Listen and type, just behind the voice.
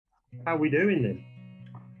How are we doing then?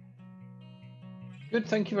 Good,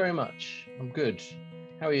 thank you very much. I'm good.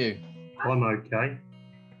 How are you? I'm okay.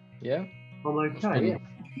 Yeah? I'm okay.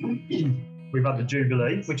 Brilliant. We've had the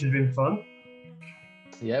Jubilee, which has been fun.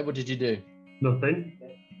 Yeah, what did you do? Nothing.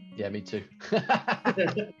 Yeah, me too.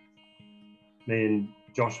 Me and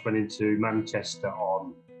Josh went into Manchester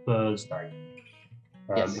on Thursday.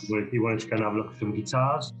 Yes. He wanted to go and have a look at some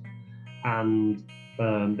guitars. And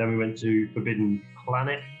then we went to Forbidden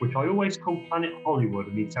Planet, which I always call Planet Hollywood,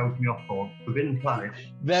 and he tells me off for Forbidden Planet.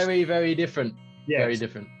 Very, very different. Yes, very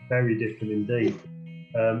different. Very different indeed.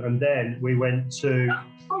 And then we went to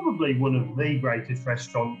probably one of the greatest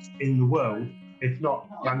restaurants in the world, if not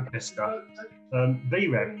Manchester,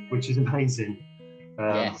 V-Rev, which is amazing.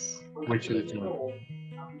 Yes. Which was,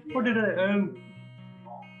 what did it?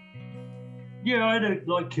 Yeah, I had a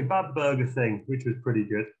kebab burger thing, which was pretty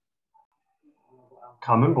good.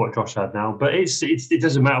 Can't remember what Josh had now, but it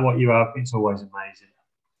doesn't matter what you have; it's always amazing.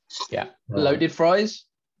 Yeah, loaded fries.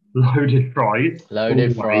 Loaded fries.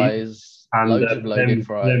 Loaded fries. And loads of loaded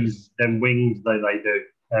fries. Them wings they do.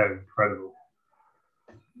 They're incredible.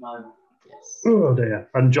 Yes. Oh dear.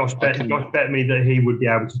 And Josh bet me that he would be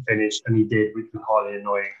able to finish, and he did, which was highly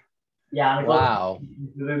annoying. Yeah. Wow.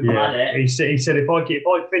 Yeah. He said if I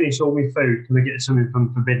finish all my food, can I get something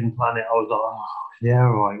from Forbidden Planet? I was like, oh, yeah,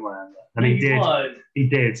 all right, whatever. And he did. He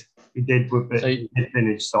did. He did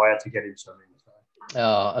finish, so I had to get him something.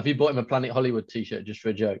 Have you bought him a Planet Hollywood t-shirt just for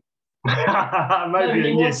a joke? Maybe. No,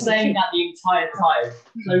 he was saying that the entire time.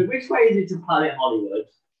 So which way is it to Planet Hollywood?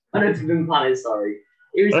 I know to Forbidden Planet, sorry.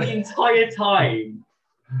 It was the entire time.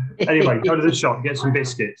 Anyway, go to the shop, get some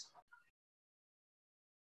biscuits.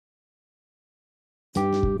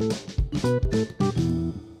 Did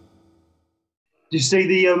you see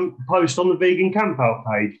the post on the vegan camp out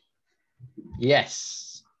page?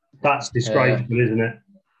 Yes. That's disgraceful, isn't it?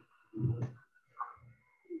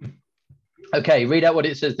 Okay, read out what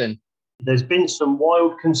it says then. There's been some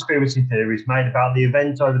wild conspiracy theories made about the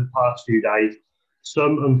event over the past few days,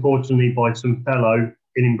 some unfortunately by some fellow,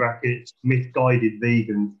 in brackets, misguided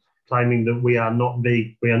vegans, claiming that we are not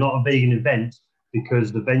a vegan event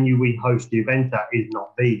because the venue we host the event at is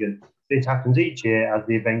not vegan. This happens each year as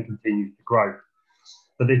the event continues to grow.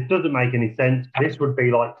 But this doesn't make any sense. This would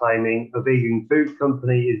be like claiming a vegan food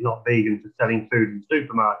company is not vegan for selling food in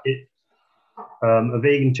supermarkets. A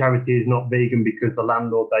vegan charity is not vegan because the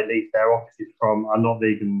landlord they lease their offices from are not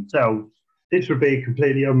vegan themselves. This would be a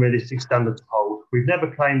completely unrealistic standard to hold. We've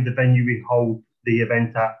never claimed the venue we hold the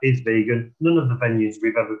event at is vegan. None of the venues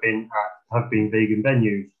we've ever been at have been vegan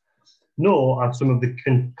venues, nor are some of the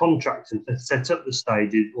contractors that set up the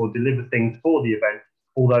stages or deliver things for the event,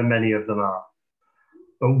 although many of them are.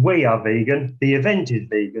 But we are vegan, the event is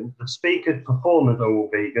vegan, the speakers, performers are all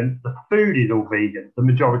vegan, the food is all vegan, the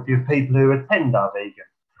majority of people who attend are vegan.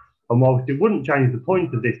 And whilst it wouldn't change the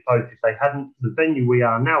point of this post if they hadn't, the venue we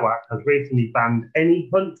are now at has recently banned any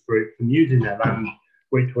hunt for it from using their land,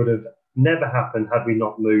 which would have never happened had we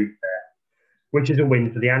not moved there, which is a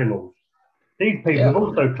win for the animals. These people have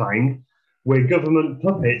also claimed we're government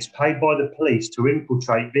puppets paid by the police to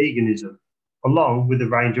infiltrate veganism, along with a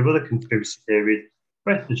range of other conspiracy theories.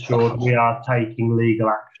 Rest assured, we are taking legal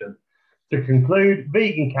action. To conclude,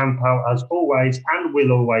 Vegan Camp Out has always and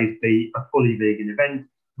will always be a fully vegan event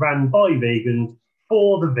ran by vegans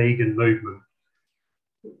for the vegan movement.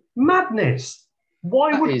 Madness!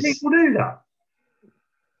 Why would people do that?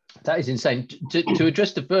 That is insane. To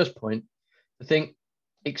address the first point, I think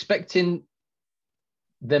expecting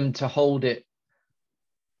them to hold it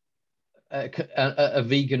a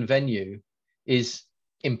vegan venue is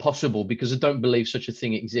impossible because I don't believe such a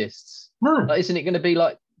thing exists. No. Like, isn't it going to be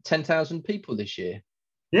like 10,000 people this year?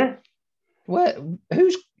 Yeah. Where?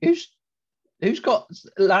 Who's got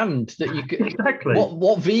land that you could? Exactly.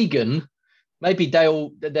 What vegan? Maybe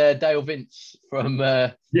Dale Vince from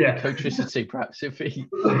Ecotricity, perhaps if he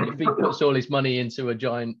puts all his money into a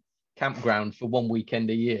giant campground for one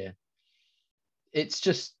weekend a year. It's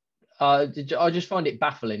just I just find it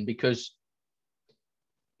baffling because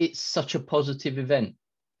it's such a positive event.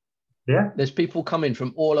 Yeah. There's people coming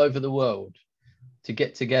from all over the world to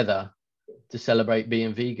get together to celebrate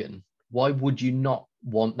being vegan. Why would you not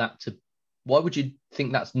want that to? Why would you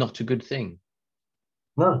think that's not a good thing?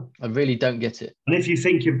 No. I really don't get it. And if you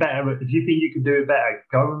think you're better, if you think you can do it better,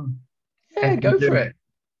 go for it.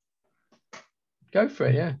 Go for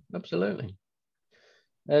it, yeah, absolutely.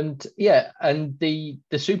 And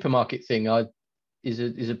the supermarket thing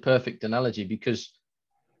is a perfect analogy because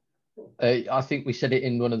I think we said it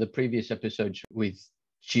in one of the previous episodes with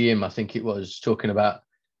Jim. I think it was talking about,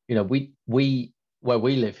 we where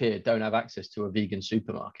we live here don't have access to a vegan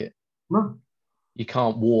supermarket. No. You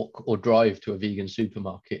can't walk or drive to a vegan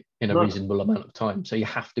supermarket in a reasonable amount of time. So you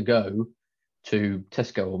have to go to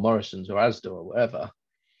Tesco or Morrison's or Asda or wherever,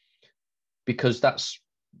 because that's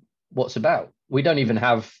what's about. We don't even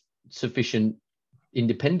have sufficient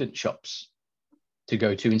independent shops to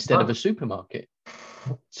go to instead of a supermarket.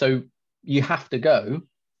 So you have to go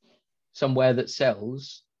somewhere that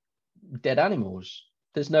sells dead animals.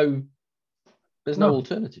 There's no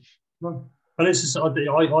alternative. No. And it's just,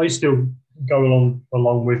 I still go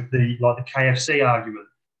along with the KFC argument.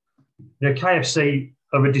 KFC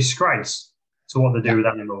are a disgrace to what they do with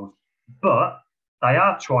animals, but they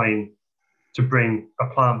are trying to bring a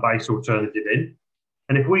plant-based alternative in.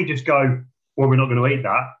 And if we just go, well, we're not going to eat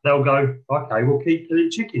that, they'll go, okay, we'll keep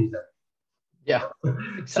eating chickens then. Yeah.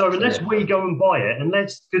 Exactly, so unless we go and buy it,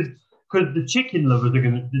 because the chicken lovers are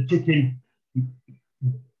going to, the chicken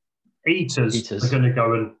eaters are going to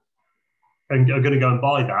go and are going to go and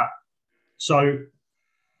buy that. So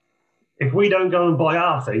if we don't go and buy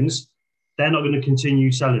our things, they're not going to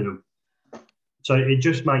continue selling them. So it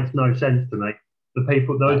just makes no sense to me. The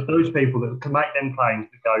people, those people that can make them claims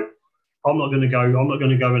that go, I'm not going to go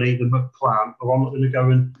and eat the McPlant, or I'm not going to go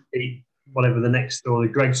and eat whatever the next, or the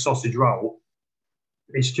Greg's sausage roll.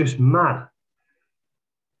 It's just mad.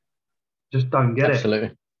 Just don't get Absolutely.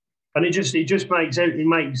 it. And it just makes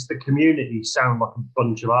the community sound like a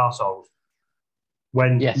bunch of arseholes.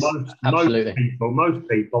 When most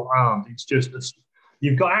people aren't. It's just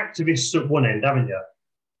you've got activists at one end, haven't you?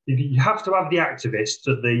 You have to have the activists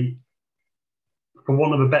at the, for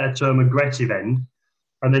want of a better term, aggressive end,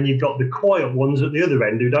 and then you've got the quiet ones at the other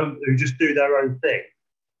end who just do their own thing.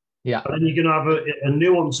 Yeah. And then you're going to have a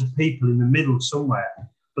nuance of people in the middle somewhere.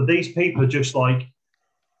 But these people are just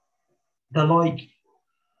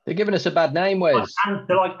they're giving us a bad name, Wes.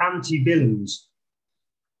 They're like anti-villains.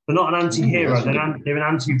 They're not an anti-hero. They're an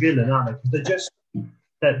anti-villain, aren't they? Because they're just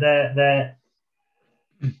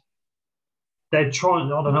they're trying.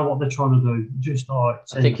 I don't know what they're trying to do. Just I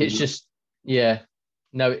think it's just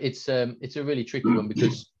no. It's a really tricky one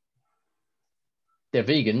because they're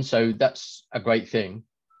vegan, so that's a great thing.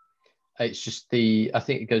 It's just I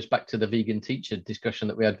think it goes back to the vegan teacher discussion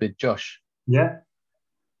that we had with Josh. Yeah.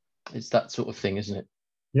 It's that sort of thing, isn't it?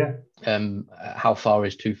 Yeah. How far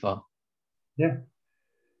is too far? Yeah.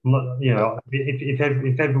 You know,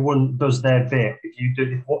 if everyone does their bit, if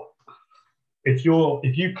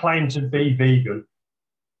you claim to be vegan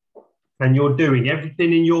and you're doing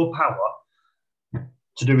everything in your power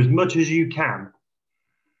to do as much as you can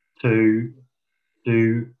to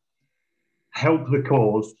help the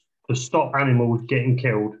cause, to stop animals getting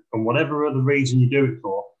killed, and whatever other reason you do it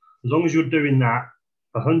for, as long as you're doing that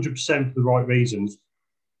 100% for the right reasons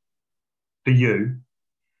for you,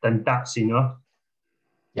 then that's enough.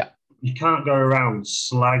 Yeah. You can't go around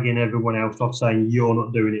slagging everyone else off saying you're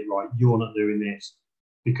not doing it right, you're not doing this,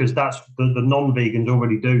 because that's the non-vegans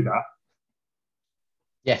already do that.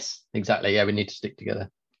 Yes, exactly. Yeah, we need to stick together.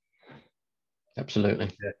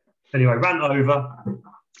 Absolutely. Yeah. Anyway, rant over.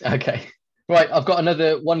 Okay. Right, I've got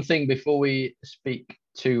another one thing before we speak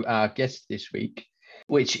to our guest this week,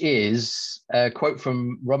 which is a quote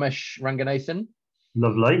from Ramesh Ranganathan.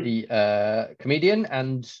 Lovely. The comedian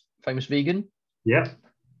and famous vegan. Yeah.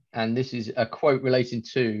 And this is a quote relating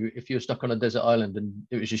to if you're stuck on a desert island and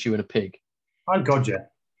it was just you and a pig. Oh, God, yeah.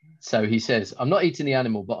 So he says, I'm not eating the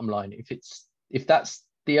animal, bottom line. If that's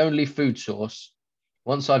the only food source,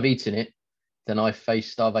 once I've eaten it, then I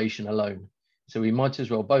face starvation alone. So we might as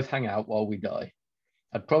well both hang out while we die.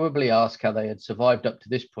 I'd probably ask how they had survived up to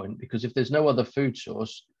this point, because if there's no other food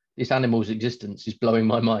source, this animal's existence is blowing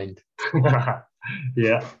my mind.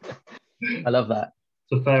 Yeah. I love that.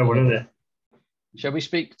 It's a fair one, isn't it? Shall we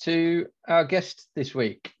speak to our guest this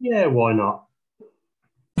week? Yeah, why not?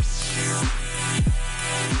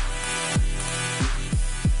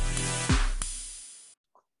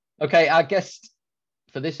 Okay, our guest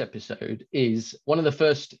for this episode is one of the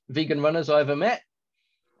first vegan runners I ever met.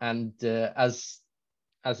 And as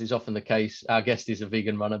is often the case, our guest is a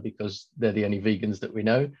vegan runner because they're the only vegans that we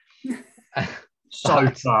know.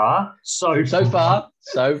 So far.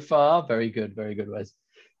 Very good, Wes.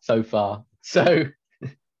 So far. So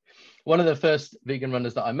one of the first vegan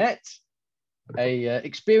runners that I met, a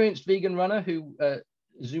experienced vegan runner who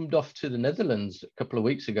zoomed off to the Netherlands a couple of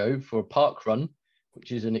weeks ago for a park run,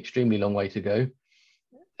 which is an extremely long way to go.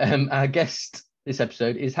 Our guest this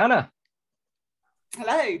episode is Hannah.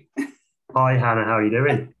 Hello. Hi, Hannah. How are you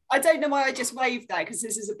doing? I don't know why I just waved there because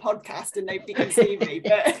this is a podcast and nobody can see me,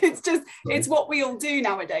 but it's what we all do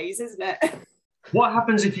nowadays, isn't it? What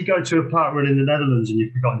happens if you go to a park run in the Netherlands and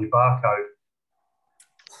you've forgotten your barcode?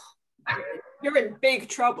 you're in big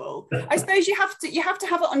trouble. I suppose you have to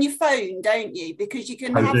have it on your phone, don't you? Because you can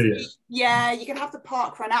you can have the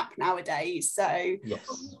parkrun app nowadays. So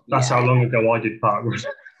yes, that's how long ago I did parkrun.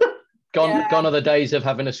 Gone are the days of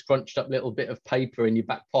having a scrunched up little bit of paper in your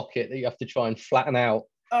back pocket that you have to try and flatten out.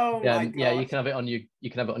 Oh my God. Yeah, you can have it on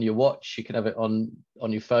your watch, you can have it on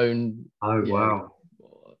your phone. Oh wow.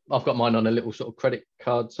 I've got mine on a little sort of credit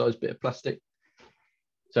card size bit of plastic.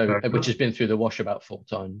 So which has been through the wash about 4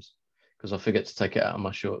 times because I forget to take it out of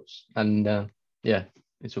my shorts. And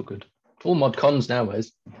it's all good. All mod cons now,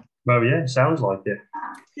 Wes. Well, yeah, sounds like it.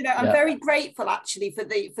 You know, I'm very grateful actually for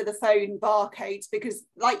the phone barcodes because,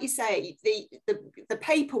 like you say, the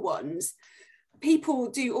paper ones, people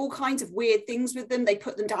do all kinds of weird things with them. They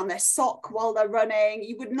put them down their sock while they're running.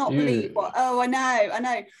 You would not believe what. Oh, I know.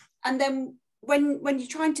 And then when you're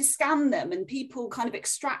trying to scan them and people kind of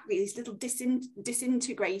extract these little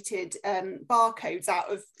disintegrated barcodes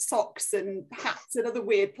out of socks and hats and other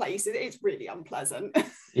weird places, it's really unpleasant.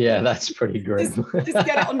 Yeah, that's pretty grim. just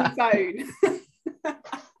get it on your phone. I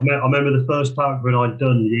remember the first parkrun I'd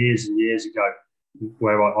done years and years ago,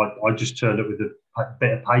 where I just turned up with a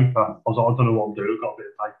bit of paper. I was like, I don't know what I'm doing. I've got a bit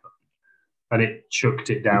of paper, and it chucked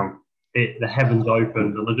it down. The heavens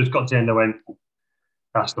opened, and I just got to the end. I went,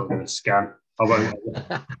 "That's not going to scan. I won't."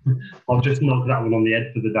 I'll just knock that one on the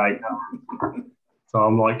head for the day now. So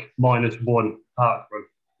I'm like -1 parkrun.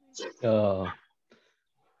 Oh,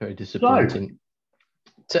 very disappointing.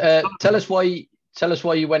 So, tell us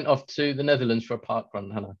why you went off to the Netherlands for a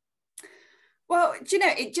parkrun, Hannah. Well, do you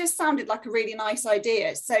know, it just sounded like a really nice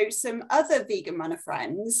idea. So some other vegan runner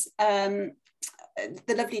friends, the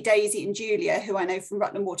lovely Daisy and Julia, who I know from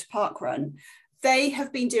Rutland Water Parkrun, they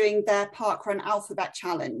have been doing their parkrun alphabet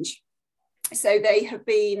challenge. So they have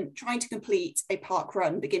been trying to complete a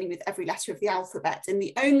parkrun beginning with every letter of the alphabet. And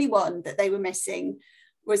the only one that they were missing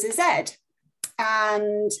was a Z.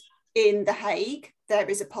 And in The Hague, there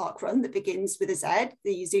is a parkrun that begins with a Z,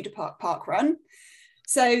 the Zuiderpark Parkrun.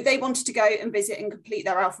 So they wanted to go and visit and complete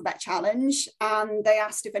their alphabet challenge. And they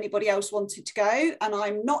asked if anybody else wanted to go. And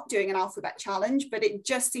I'm not doing an alphabet challenge, but it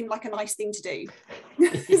just seemed like a nice thing to do.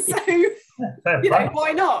 So,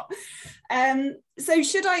 why not? So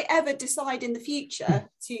should I ever decide in the future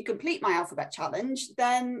to complete my alphabet challenge,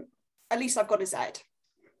 then at least I've got a Z.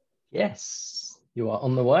 Yes, you are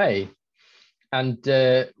on the way. And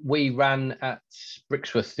we ran at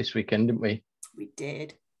Brixworth this weekend, didn't we? We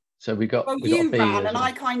did. So we got. Well, you ran, and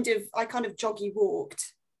I kind of joggy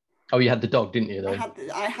walked. Oh, you had the dog, didn't you? Though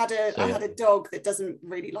I had a dog that doesn't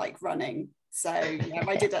really like running, so yeah,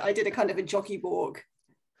 I did a kind of a joggy walk,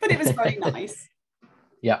 but it was very nice.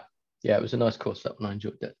 Yeah, it was a nice course, that one. I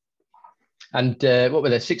enjoyed it. And what were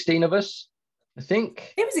there? 16 of us, I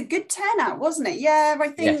think. It was a good turnout, wasn't it? Yeah, I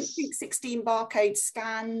think 16 barcodes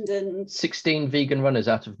scanned and 16 vegan runners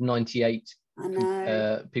out of 98. I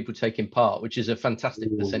know. People taking part, which is a fantastic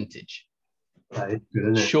percentage. That is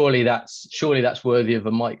good, isn't it? Surely that's worthy of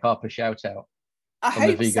a Mike Harper shout out on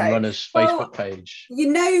the Vegan Runners Facebook page.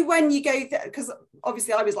 You know, when you go there, because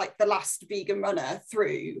obviously I was like the last vegan runner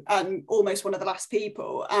through and almost one of the last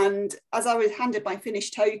people. And as I was handed my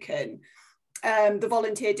finished token, the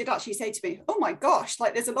volunteer did actually say to me, "Oh my gosh,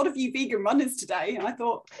 like there's a lot of you vegan runners today." And I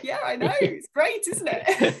thought, yeah, I know, it's great, isn't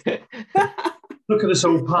it? Look at us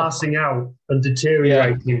all passing out and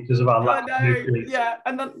deteriorating because of our lack of nutrients. Yeah,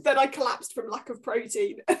 and then I collapsed from lack of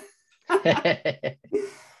protein.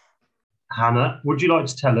 Hannah, would you like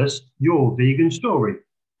to tell us your vegan story?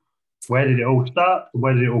 Where did it all start? And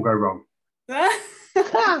where did it all go wrong?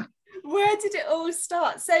 Where did it all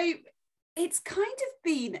start? So it's kind of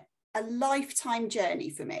been a lifetime journey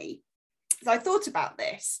for me. So I thought about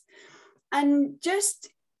this, and just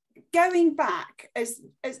going back as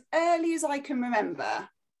early as I can remember,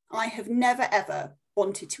 I have never ever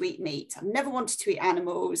wanted to eat meat. I've never wanted to eat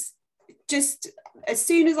animals. Just as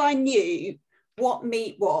soon as I knew what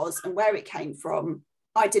meat was and where it came from,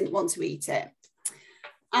 I didn't want to eat it.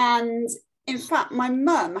 And in fact, my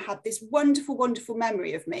mum had this wonderful, wonderful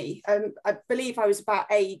memory of me. I believe I was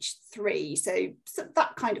about age 3, so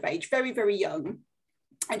that kind of age, very, very young.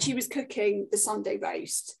 And she was cooking the Sunday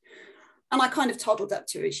roast. And I kind of toddled up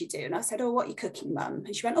to her as she did. And I said, "Oh, what are you cooking, Mum?"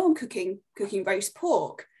 And she went, "Oh, I'm cooking roast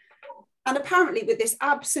pork." And apparently with this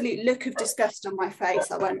absolute look of disgust on my face,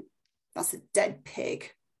 I went, "That's a dead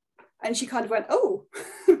pig." And she kind of went, "Oh,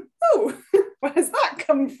 where's that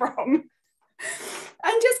come from?"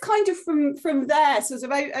 And just kind of from there, sort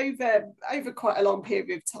of over quite a long period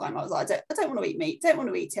of time, I was like, I don't want to eat meat, don't want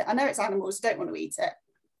to eat it. I know it's animals, don't want to eat it.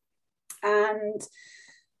 And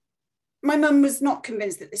my mum was not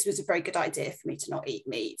convinced that this was a very good idea for me to not eat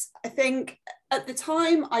meat. I think at the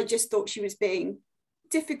time, I just thought she was being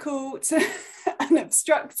difficult and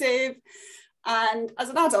obstructive. And as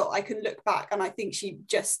an adult, I can look back and I think she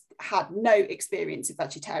just had no experience of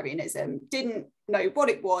vegetarianism, didn't know what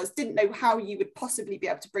it was, didn't know how you would possibly be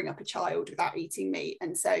able to bring up a child without eating meat.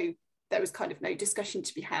 And so there was kind of no discussion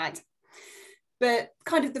to be had. But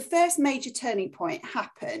kind of the first major turning point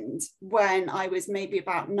happened when I was maybe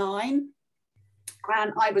about 9.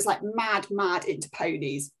 And I was like mad into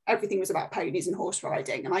ponies. Everything was about ponies and horse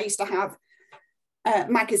riding. And I used to have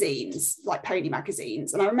magazines, like pony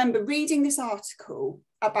magazines. And I remember reading this article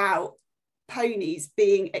about ponies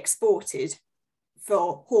being exported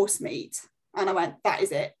for horse meat. And I went, that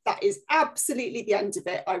is it. That is absolutely the end of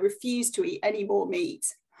it. I refuse to eat any more meat.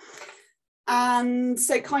 And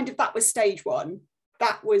so kind of that was stage 1.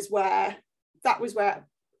 That was where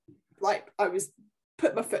like I was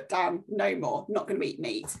put my foot down, no more, not going to eat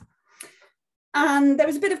meat. And there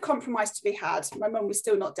was a bit of compromise to be had. My mum was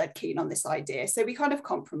still not dead keen on this idea. So we kind of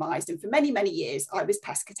compromised. And for many, many years, I was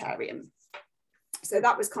pescatarian. So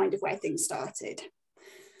that was kind of where things started.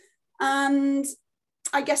 And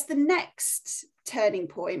I guess the next turning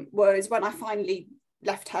point was when I finally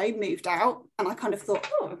left home, moved out. And I kind of thought,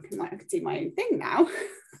 oh, I could do my own thing now.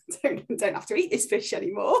 don't have to eat this fish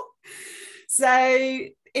anymore. So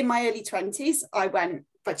in my early 20s, I went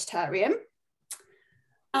vegetarian.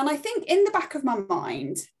 And I think in the back of my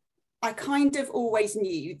mind, I kind of always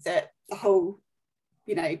knew that the whole,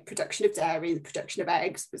 production of dairy, the production of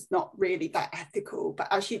eggs was not really that ethical. But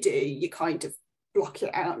as you do, you kind of block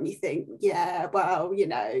it out and you think, yeah, well,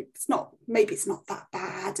 it's not that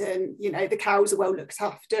bad. And, the cows are well looked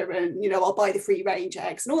after and, I'll buy the free range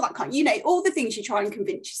eggs and all that kind, all the things you try and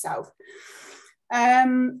convince yourself.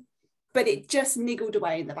 But it just niggled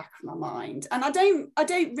away in the back of my mind. And I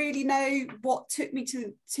don't really know what took me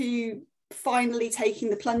to finally taking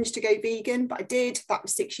the plunge to go vegan, but I did. That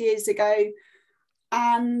was 6 years ago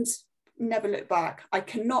and never looked back. I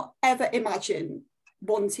cannot ever imagine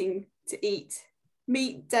wanting to eat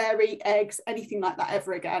meat, dairy, eggs, anything like that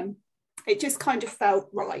ever again. It just kind of felt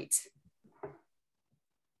right.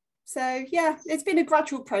 So yeah, it's been a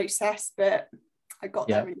gradual process, but I got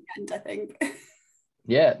there in the end, I think.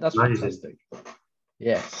 Yeah, that's fantastic.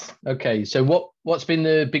 Yes. Okay. So what's been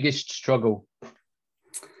the biggest struggle?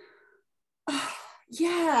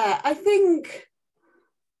 Yeah, I think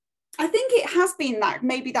it has been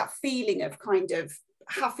that feeling of kind of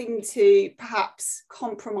having to perhaps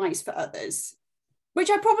compromise for others, which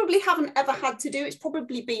I probably haven't ever had to do. It's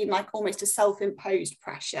probably been like almost a self-imposed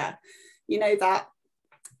pressure, that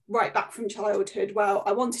right back from childhood. Well,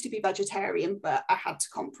 I wanted to be vegetarian, but I had to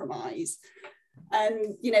compromise.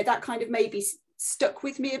 And, that kind of maybe stuck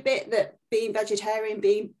with me a bit, that being vegetarian,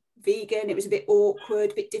 being vegan, it was a bit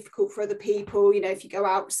awkward, a bit difficult for other people. If you go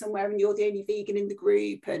out somewhere and you're the only vegan in the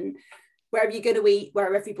group, and where are you going to eat,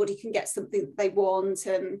 where everybody can get something that they want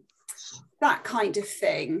and that kind of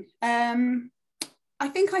thing. I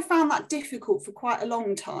think I found that difficult for quite a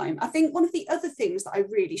long time. I think one of the other things that I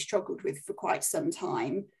really struggled with for quite some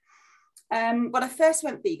time, when I first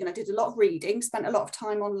went vegan, I did a lot of reading, spent a lot of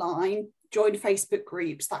time online, joined Facebook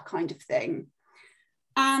groups, that kind of thing.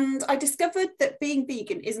 And I discovered that being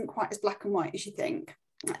vegan isn't quite as black and white as you think.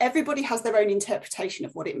 Everybody has their own interpretation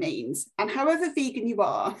of what it means. And however vegan you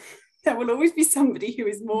are, there will always be somebody who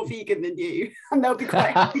is more vegan than you. And they'll be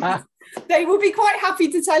quite happy. They will be quite happy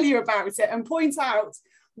to tell you about it and point out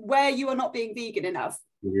where you are not being vegan enough.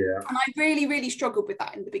 Yeah. And I really, really struggled with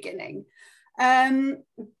that in the beginning.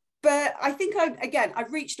 But I think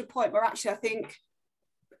I've reached a point where actually I think,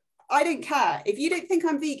 I don't care. If you don't think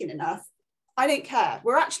I'm vegan enough, I don't care.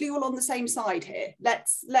 We're actually all on the same side here.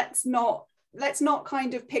 Let's not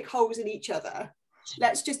kind of pick holes in each other.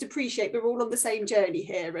 Let's just appreciate we're all on the same journey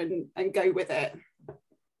here and go with it.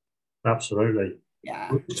 Absolutely.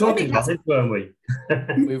 Yeah. We were talking about this, weren't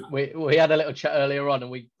we? we had a little chat earlier on,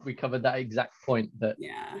 and we covered that exact point that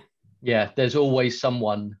there's always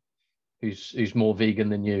someone who's more vegan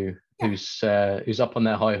than you, who's up on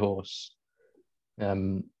their high horse,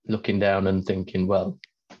 looking down and thinking, well,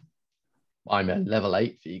 I'm a level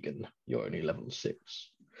 8 vegan, you're only level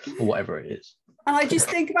 6, or whatever it is. And I just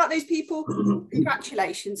think about those people.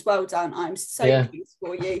 Congratulations, well done. I'm so pleased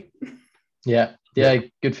for you. Yeah,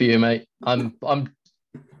 good for you, mate. I'm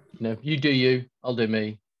you do you, I'll do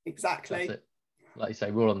me. Exactly. That's it. Like you say,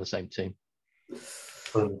 we're all on the same team.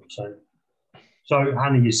 100%. So,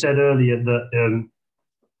 Hannah, you said earlier that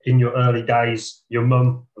in your early days, your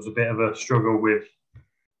mum was a bit of a struggle with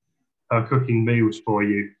cooking meals for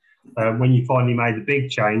you. When you finally made the big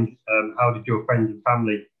change, how did your friends and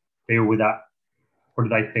family feel with that? What do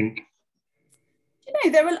they think? You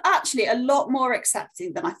know, they were actually a lot more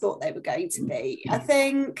accepting than I thought they were going to be. I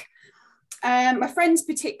think my friends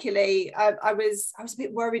particularly, I was a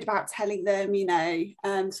bit worried about telling them, you know,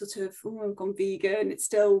 sort of, oh, I've gone vegan. It's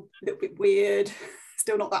still a little bit weird.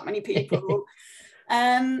 Still not that many people.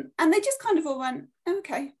 And they just kind of all went, oh,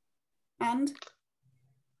 okay. And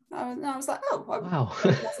I was like, oh, wow. I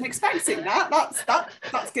wasn't expecting that.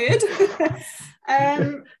 That's good.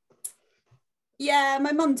 Yeah,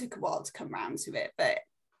 my mum took a while to come round to it, but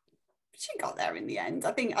she got there in the end.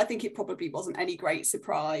 I think it probably wasn't any great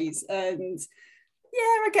surprise. And yeah,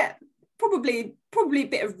 I get probably a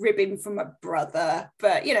bit of ribbing from my brother,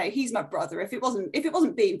 but you know, he's my brother. If it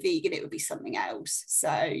wasn't being vegan, it would be something else.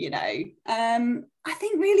 So, you know, I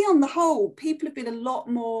think really on the whole, people have been a lot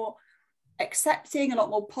more accepting, a lot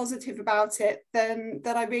more positive about it than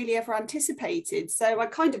I really ever anticipated. So I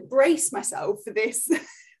kind of braced myself for this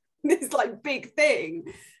this like big thing,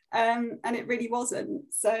 and it really wasn't.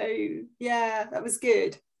 So yeah, that was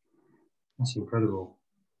good. That's incredible.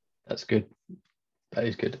 That's good. That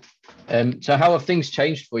is good. So how have things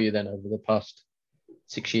changed for you then over the past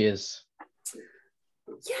 6 years?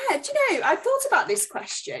 Yeah, do you know, I thought about this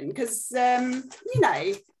question because you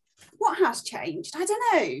know, what has changed? I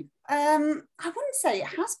don't know. I wouldn't say it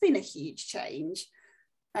has been a huge change.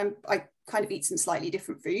 I kind of eat some slightly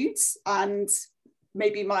different foods, and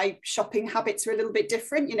maybe my shopping habits are a little bit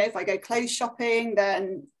different. You know, if I go clothes shopping,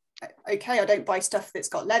 then okay, I don't buy stuff that's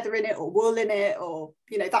got leather in it or wool in it, or,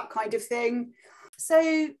 you know, that kind of thing. So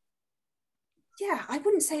yeah, I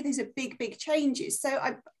wouldn't say there's a big changes. So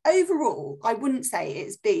overall, I wouldn't say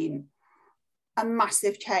it's been a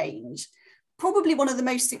massive change. Probably one of the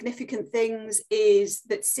most significant things is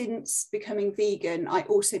that since becoming vegan, I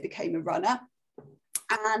also became a runner.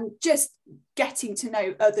 And just getting to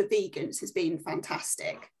know other vegans has been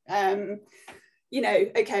fantastic. You know,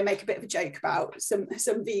 okay, make a bit of a joke about some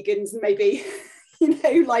vegans and maybe, you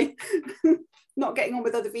know, like not getting on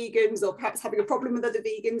with other vegans or perhaps having a problem with other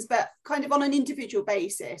vegans, but kind of on an individual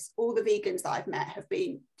basis, all the vegans that I've met have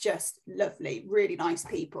been just lovely, really nice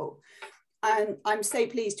people. And I'm so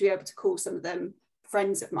pleased to be able to call some of them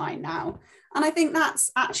friends of mine now. And I think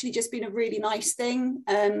that's actually just been a really nice thing.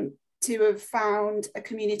 To have found a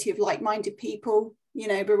community of like-minded people. You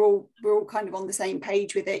know, we're all kind of on the same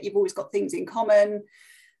page with it. You've always got things in common.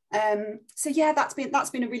 So yeah, that's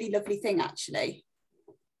been a really lovely thing, actually.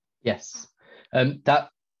 Yes, that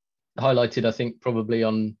highlighted, I think, probably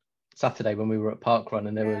on Saturday when we were at Parkrun,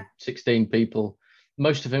 and there were 16 people,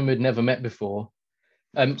 most of whom had never met before.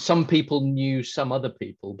 Some people knew some other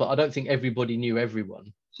people, but I don't think everybody knew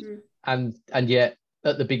everyone. And yet,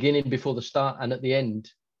 at the beginning, before the start, and at the end,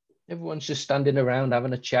 everyone's just standing around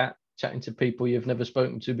having a chatting to people you've never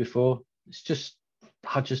spoken to before. It's just,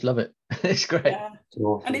 I just love it. It's great. Yeah.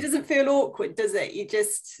 Awesome. And it doesn't feel awkward, does it? You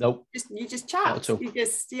just, nope. You just chat. You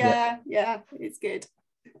just, yeah, it's good.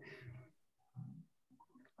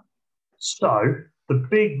 So the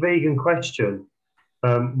big vegan question,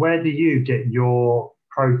 where do you get your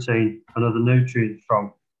protein and other nutrients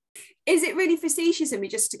from? Is it really facetious of me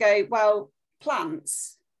just to go, well,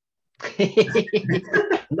 plants?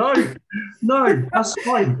 No, that's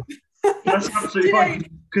fine. That's absolutely fine,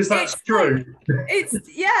 because that's true. It's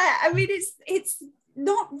I mean, it's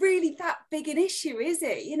not really that big an issue, is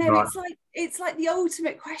it? You know, right. It's like the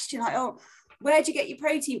ultimate question, like, oh, where do you get your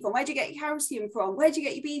protein from? Where do you get your calcium from? Where do you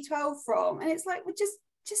get your B12 from? And it's like, well, just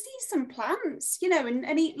eat some plants, you know,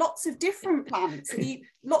 and eat lots of different plants and eat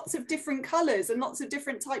lots of different colours and lots of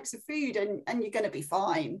different types of food, and you're going to be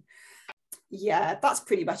fine. Yeah, that's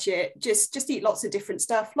pretty much it. Just eat lots of different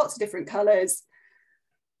stuff, lots of different colours,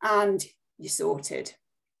 and you're sorted.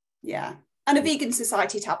 Yeah. And a Vegan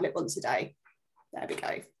Society tablet once a day. There we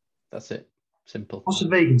go. That's it. Simple. What's a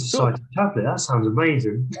Vegan Society tablet? That sounds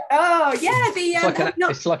amazing. Oh, yeah.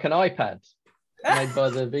 It's like an iPad made by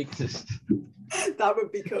the vegans. That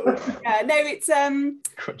would be cool. Yeah, no, it's have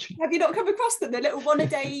you not come across them? The little one a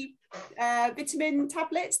day vitamin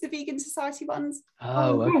tablets, the Vegan Society ones.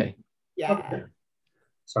 Oh, okay. Yeah. Okay.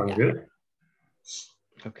 Sounds good.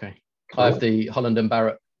 Okay. Cool. I have the Holland and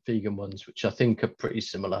Barrett vegan ones, which I think are pretty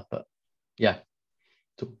similar, but yeah,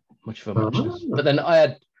 too much of a muchness. But then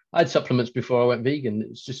I had supplements before I went vegan.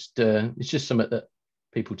 It's just something that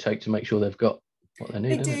people take to make sure they've got what they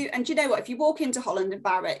need. They do, and do you know what? If you walk into Holland and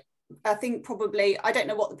Barrett, I think probably, I don't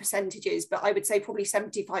know what the percentage is, but I would say probably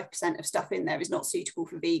 75% of stuff in there is not suitable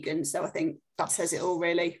for vegans. So I think that says it all,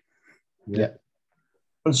 really. Yeah.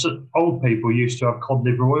 And so old people used to have cod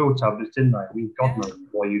liver oil tablets, didn't they? I mean, God knows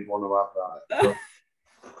why you'd want to have that.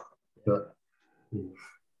 But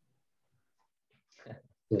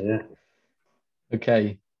Yeah.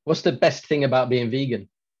 Okay. What's the best thing about being vegan?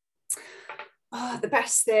 Oh, the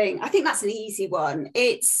best thing. I think that's an easy one.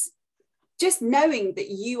 It's just knowing that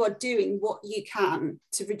you are doing what you can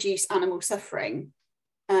to reduce animal suffering.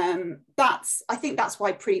 I think that's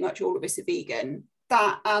why pretty much all of us are vegan.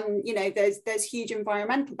 That, you know, there's huge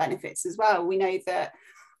environmental benefits as well. We know that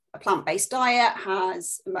a plant-based diet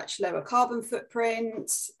has a much lower carbon footprint,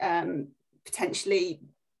 potentially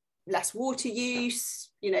less water use.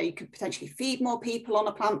 You know, you could potentially feed more people on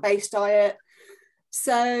a plant-based diet.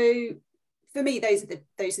 So for me, those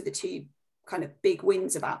are the two kind of big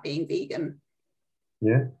wins about being vegan.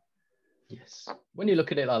 Yeah. Yes. When you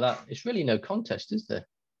look at it like that, it's really no contest, is there?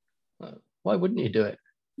 Why wouldn't you do it?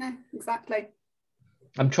 No, exactly.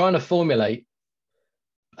 I'm trying to formulate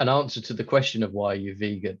an answer to the question of why you're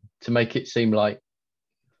vegan to make it seem like,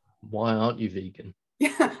 why aren't you vegan?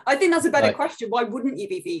 Yeah, I think that's a better question. Why wouldn't you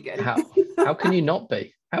be vegan? How can you not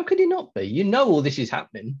be? How can you not be? You know all this is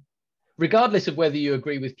happening, regardless of whether you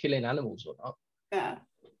agree with killing animals or not. Yeah.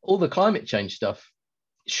 All the climate change stuff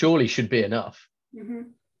surely should be enough. Mm-hmm.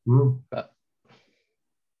 Mm. But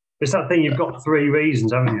it's that thing, you've got three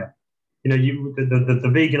reasons, haven't you? You know,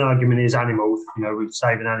 the vegan argument is animals, you know, with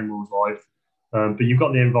saving animals' life. But you've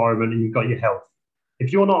got the environment and you've got your health.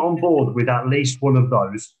 If you're not on board with at least one of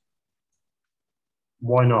those,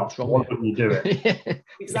 why not? Why wouldn't you do it?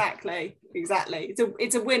 Exactly.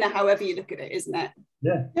 It's a winner, however you look at it, isn't it?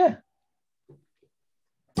 Yeah. Yeah.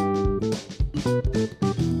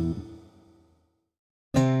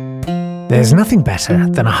 There's nothing better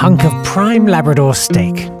than a hunk of prime Labrador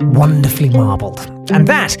steak, wonderfully marbled. And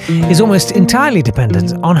that is almost entirely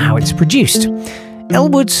dependent on how it's produced.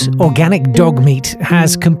 Elwood's organic dog meat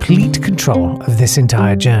has complete control of this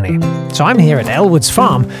entire journey. So I'm here at Elwood's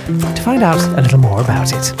farm to find out a little more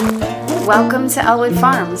about it. Welcome to Elwood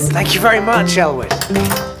Farms. Thank you very much, Elwood.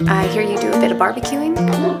 I hear you do a bit of barbecuing?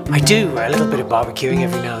 I do a little bit of barbecuing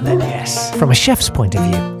every now and then, yes. From a chef's point of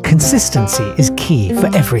view, consistency is key for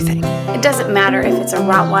everything. It doesn't matter if it's a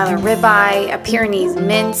Rottweiler ribeye, a Pyrenees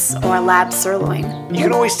mince, or a Lab sirloin. You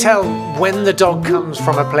can always tell when the dog comes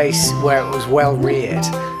from a place where it was well reared.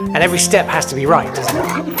 And every step has to be right, doesn't it?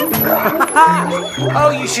 Oh,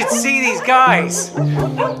 you should see these guys.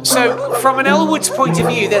 So, from an Elwood's point of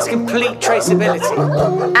view, there's complete traceability.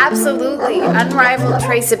 Absolutely. Unrivaled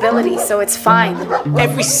traceability, so it's fine.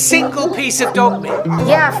 Every single piece of dog meat.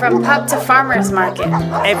 Yeah, from pub to farmer's market.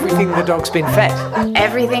 Everything the dog's been fed.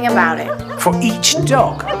 Everything about it. For each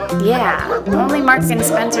dog. Yeah, only Marks and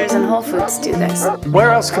Spencer's and Whole Foods do this. Where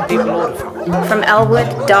else can people order from? From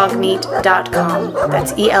elwooddogmeat.com.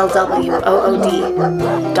 That's ELWOOD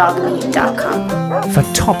dogmeat.com. For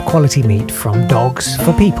top quality meat from dogs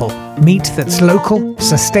for people, meat that's local,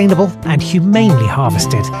 sustainable, and humanely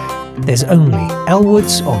harvested, there's only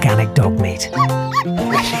Elwood's Organic Dog Meat.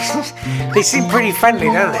 They seem pretty friendly,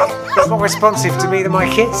 don't they? They're more responsive to me than my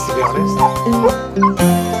kids, to be honest.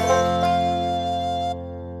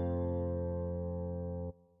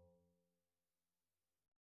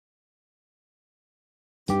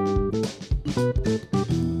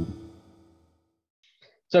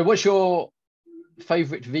 So what's your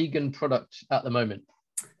favourite vegan product at the moment?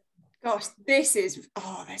 Gosh, they're so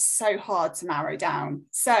hard to narrow down.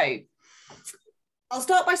 So I'll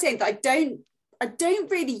start by saying that I don't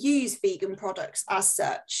really use vegan products as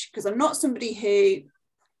such, because I'm not somebody who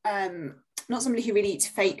really eats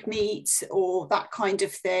fake meat or that kind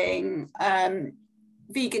of thing.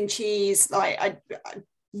 Vegan cheese,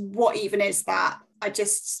 what even is that?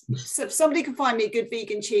 So if somebody can find me a good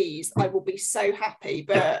vegan cheese, I will be so happy.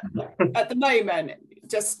 But at the moment,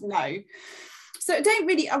 just no. So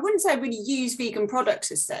I wouldn't say I really use vegan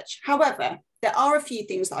products as such. However, there are a few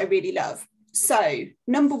things that I really love. So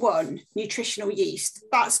number one, nutritional yeast.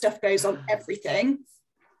 That stuff goes on everything.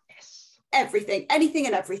 Yes. Everything, anything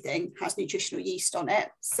and everything has nutritional yeast on it.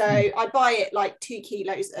 So I buy it like 2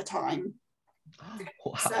 kilos at a time.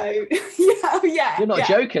 Wow. So yeah. You're not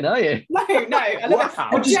joking, are you? No. Wow.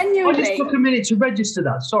 I just took a minute to register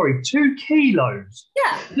that. Sorry, 2 kilos.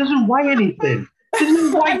 Yeah. It doesn't weigh anything. It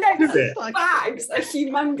doesn't weigh it. Bags are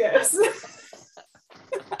humongous.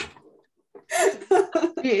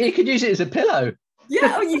 You could use it as a pillow.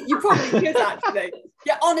 Yeah, you probably could actually.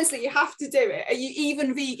 Yeah, honestly, you have to do it. Are you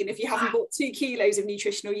even vegan if you haven't bought 2 kilos of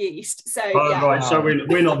nutritional yeast? So yeah. Right, so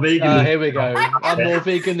we're not vegan. Here we go. I'm more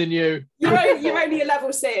vegan than you. You're only a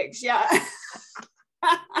level 6, yeah.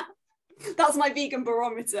 That's my vegan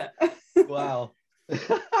barometer. Wow.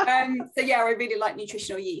 So yeah, I really like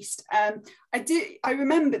nutritional yeast. I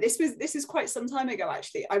remember this is quite some time ago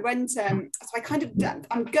actually. I went I'm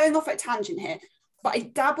going off at a tangent here. but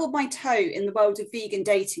I dabbled my toe in the world of vegan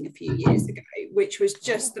dating a few years ago, which was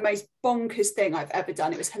just the most bonkers thing I've ever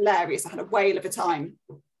done. It was hilarious. I had a whale of a time.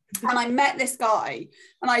 And I met this guy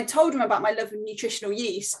and I told him about my love of nutritional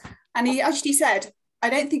yeast. And he actually said, I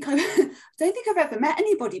don't think I've ever met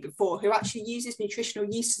anybody before who actually uses nutritional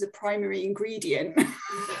yeast as a primary ingredient. And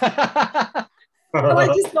I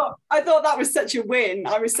thought that was such a win.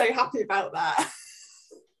 I was so happy about that.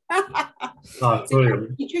 So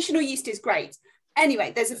nutritional yeast is great.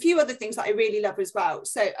 Anyway, there's a few other things that I really love as well.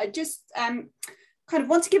 So I just kind of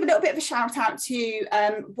want to give a little bit of a shout out to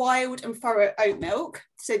Wild and Furrow Oat Milk.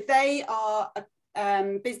 So they are a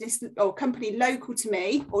business or company local to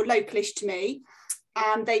me, or localish to me,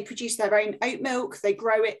 and they produce their own oat milk. They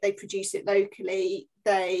grow it, they produce it locally,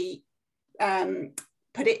 they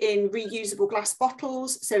put it in reusable glass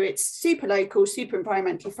bottles, so it's super local, super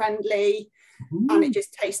environmentally friendly. And it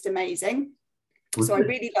just tastes amazing. So I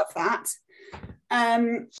really love that.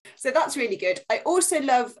 So that's really good. I also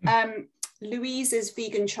love Louisa's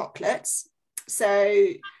vegan chocolates. So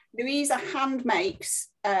Louisa hand makes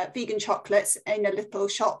vegan chocolates in a little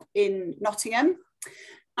shop in Nottingham,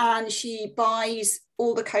 and she buys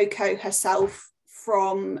all the cocoa herself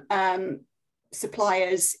from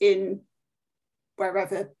suppliers in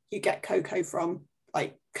wherever you get cocoa from,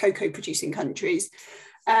 like cocoa producing countries.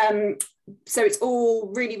 So it's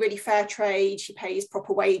all really, really fair trade. She pays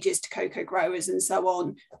proper wages to cocoa growers and so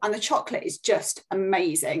on. And the chocolate is just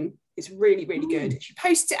amazing. It's really, really good. She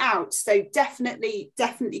posts it out. So definitely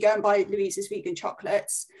go and buy Louisa's vegan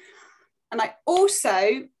chocolates. And I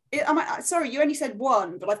also, sorry, you only said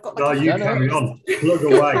one, but I've got like you carry on. Plug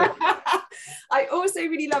away. I also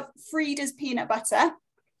really love Frida's peanut butter.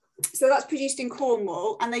 So that's produced in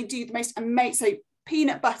Cornwall, and they do the most amazing. So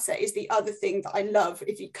peanut butter is the other thing that I love.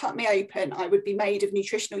 If you cut me open, I would be made of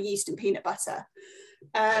nutritional yeast and peanut butter.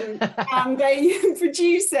 And they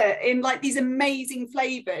produce it in like these amazing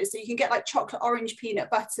flavors. So you can get like chocolate orange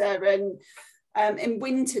peanut butter, and in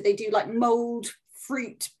winter they do like mulled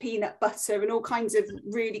fruit peanut butter and all kinds of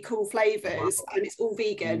really cool flavors. And it's all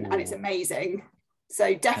vegan and it's amazing.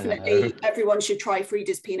 So definitely everyone should try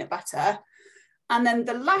Frida's peanut butter. And then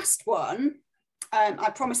the last one,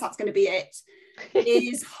 I promise that's going to be it,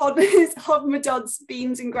 is Hodmedod's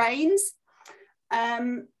beans and grains.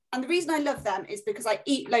 And the reason I love them is because I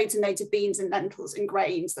eat loads and loads of beans and lentils and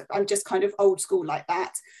grains. I'm just kind of old school like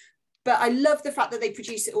that. But I love the fact that they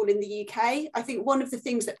produce it all in the UK. I think one of the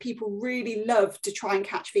things that people really love to try and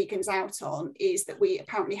catch vegans out on is that we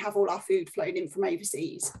apparently have all our food flown in from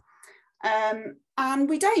overseas. And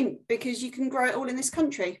we don't, because you can grow it all in this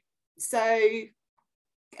country. So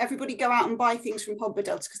everybody go out and buy things from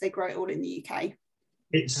Hodmedod's because they grow it all in the UK.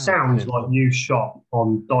 It sounds like you shop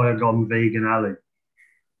on Diagon Vegan Alley.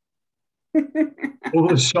 All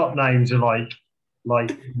the shop names are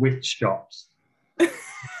like witch shops.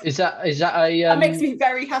 Is that a that makes me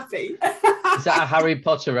very happy. Is that a Harry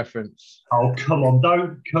Potter reference? Oh, come on,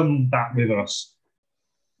 don't come back with us.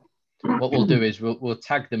 What we'll do is we'll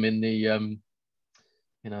tag them in the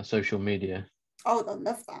in our social media. Oh, they'll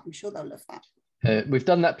love that. I'm sure they'll love that. We've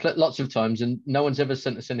done that lots of times, and no one's ever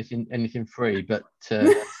sent us anything free. But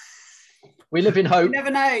we live in hope. You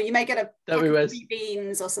never know. You may get a pack of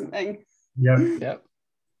beans or something. Yep.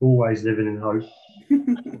 Always living in hope.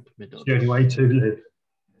 It's the only way to live.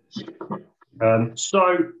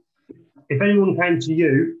 So, if anyone came to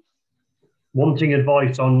you wanting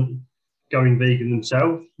advice on going vegan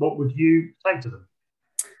themselves, what would you say to them?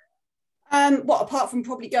 What, apart from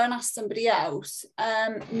probably go and ask somebody else?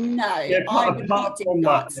 No, yeah, I would not do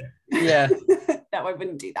that. Yeah. No, I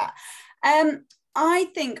wouldn't do that. I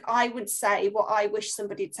think I would say what I wish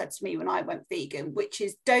somebody had said to me when I went vegan, which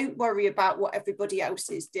is don't worry about what everybody else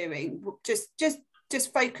is doing.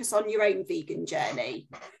 Just focus on your own vegan journey.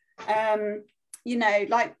 You know,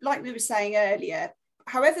 like we were saying earlier,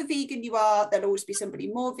 however vegan you are, there'll always be somebody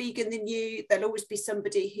more vegan than you. There'll always be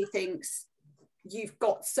somebody who thinks you've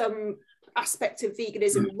got some aspect of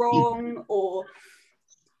veganism wrong, or,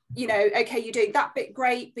 you know, okay, you're doing that bit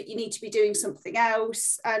great, but you need to be doing something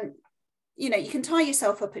else. And, you know, you can tie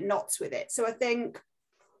yourself up in knots with it. So I think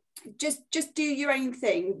just do your own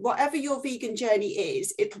thing. Whatever your vegan journey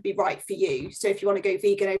is, it'll be right for you. So if you want to go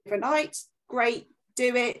vegan overnight, great,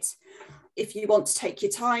 do it. If you want to take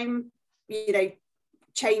your time, you know,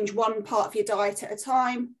 change one part of your diet at a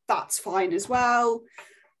time, that's fine as well.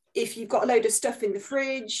 If you've got a load of stuff in the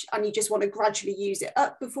fridge and you just want to gradually use it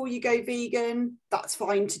up before you go vegan, that's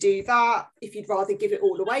fine to do that. If you'd rather give it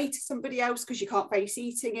all away to somebody else because you can't face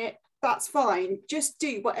eating it, that's fine. Just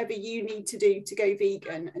do whatever you need to do to go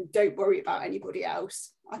vegan and don't worry about anybody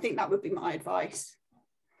else. I think that would be my advice.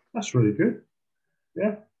 That's really good.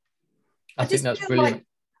 Yeah. I think that's brilliant.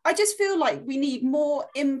 I just feel like we need more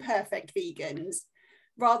imperfect vegans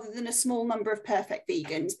rather than a small number of perfect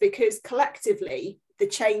vegans, because collectively the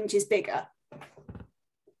change is bigger.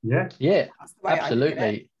 Yeah. Yeah,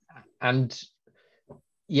 absolutely. And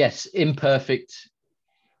yes, imperfect.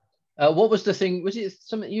 What was the thing? Was it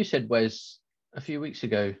something you said, Wes, a few weeks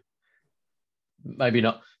ago? Maybe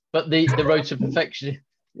not. But the road to perfection,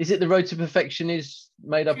 is it the road to perfection is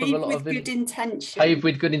made up of a lot of good intentions. Paved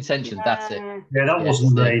with good intentions. That's it. Yeah, that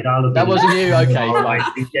wasn't me. That wasn't you. Okay.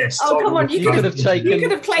 Yes. Oh, come on. You could have taken. You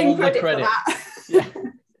could have claimed credit for that. Yeah.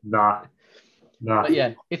 Nah. But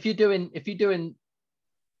yeah, if you're doing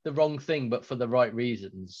the wrong thing but for the right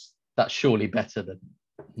reasons, that's surely better than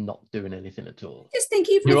not doing anything at all. Just think,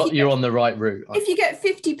 even if you're on the right route. If you get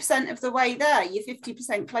 50% of the way there, you're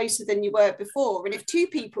 50% closer than you were before. And if two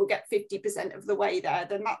people get 50% of the way there,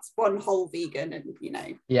 then that's one whole vegan. And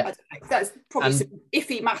yeah, I don't know, that's probably some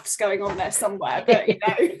iffy maths going on there somewhere. But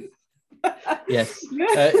yes.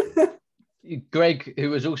 Greg,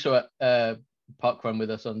 who was also at Parkrun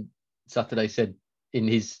with us on Saturday, said in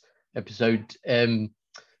his episode,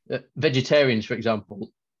 vegetarians, for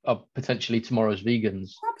example, are potentially tomorrow's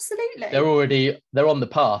vegans. Absolutely. They're on the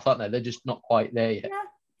path, aren't they? They're just not quite there yet.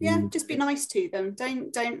 Yeah, just be nice to them.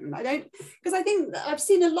 Don't because I think that I've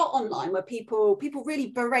seen a lot online where people really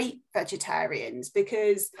berate vegetarians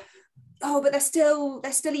because but they're still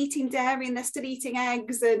eating dairy and they're still eating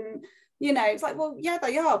eggs, and it's like, well, yeah,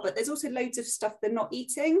 they are, but there's also loads of stuff they're not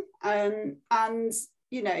eating, and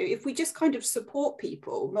if we just kind of support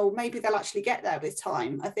people, well, maybe they'll actually get there with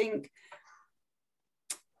time. I think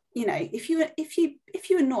if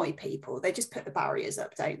you annoy people, they just put the barriers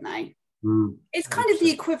up, don't they? It's kind of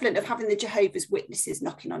the equivalent of having the Jehovah's Witnesses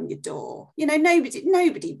knocking on your door.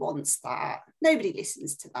 Nobody wants that. Nobody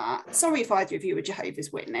listens to that. Sorry if either of you are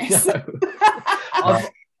Jehovah's Witness. No. I've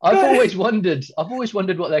always wondered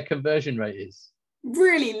what their conversion rate is.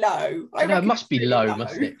 Really low. I know, it must be really low,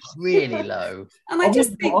 mustn't it? Really low. And I've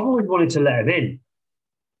always wanted to let them in.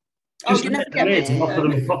 Just let them in, offer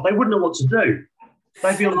them a cup. They wouldn't know what to do.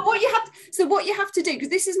 What you have to do, because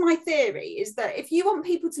this is my theory, is that if you want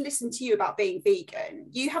people to listen to you about being vegan,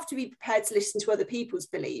 you have to be prepared to listen to other people's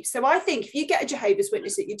beliefs. So I think if you get a Jehovah's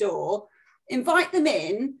Witness at your door, invite them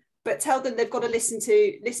in, but tell them they've got to listen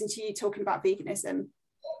to you talking about veganism.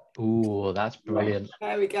 Oh, that's brilliant.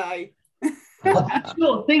 There we go. I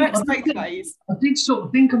did sort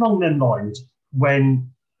of think along them lines when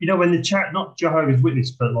the not Jehovah's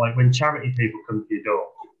Witness, but like when charity people come to your door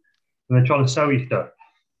and they're trying to sell you stuff.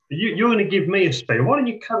 You're going to give me a spiel. Why don't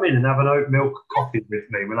you come in and have an oat milk coffee with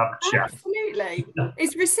me? We'll have a chat. Absolutely.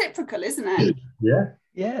 It's reciprocal, isn't it? Yeah.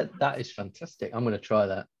 Yeah, that is fantastic. I'm going to try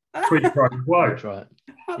that. Quid pro quo. Try it.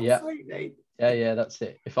 Absolutely. Yeah, that's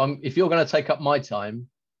it. If you're going to take up my time,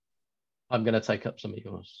 I'm going to take up some of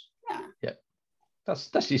yours. Yeah. That's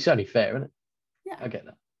just only fair, isn't it? Yeah. I get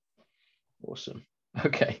that. Awesome.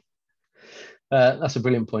 Okay. That's a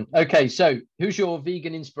brilliant point. Okay, so who's your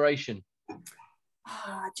vegan inspiration?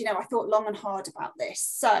 I thought long and hard about this.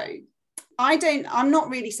 So I'm not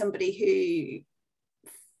really somebody who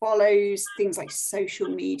follows things like social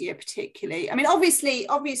media particularly. I mean, obviously,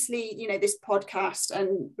 this podcast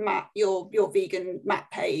and Matt, your vegan Matt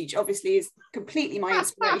page obviously is completely my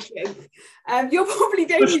inspiration. You're probably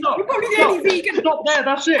the only vegan. Stop there,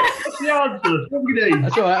 that's it. That's the answer.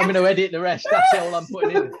 That's all right, I'm going to edit the rest. That's all I'm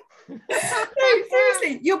putting in. No,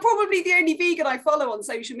 seriously, you're probably the only vegan I follow on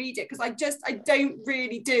social media, because I don't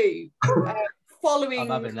really do following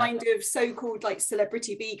kind of so-called like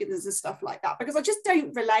celebrity vegans and stuff like that, because I just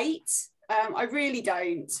don't relate. I really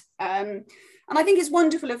don't. And I think it's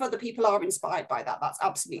wonderful if other people are inspired by that. That's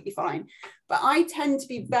absolutely fine. But I tend to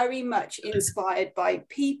be very much inspired by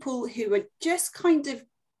people who are just kind of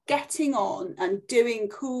getting on and doing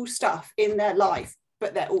cool stuff in their life,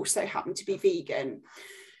 but they also happen to be vegan.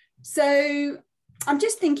 So I'm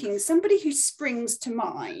just thinking somebody who springs to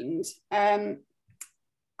mind, and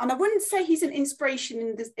I wouldn't say he's an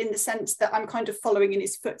inspiration in the sense that I'm kind of following in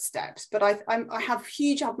his footsteps, but I have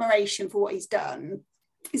huge admiration for what he's done.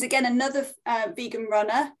 He's again another vegan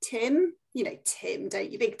runner, Tim. Tim,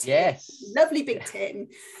 don't you? Big Tim. Yes. Lovely Big Tim,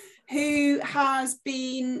 who has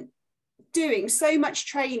been doing so much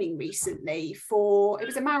training recently it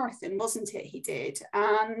was a marathon, wasn't it? He did.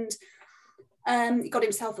 And he got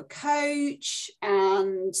himself a coach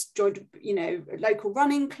and joined, a local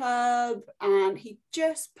running club, and he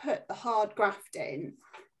just put the hard graft in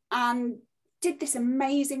and did this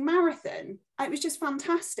amazing marathon. It was just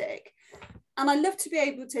fantastic. And I love to be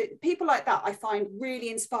able to, people like that I find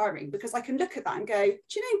really inspiring, because I can look at that and go,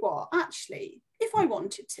 do you know what? Actually, if I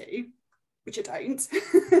wanted to, which I don't.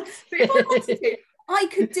 But if I wanted to, I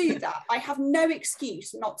could do that. I have no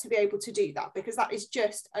excuse not to be able to do that, because that is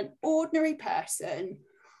just an ordinary person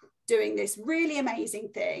doing this really amazing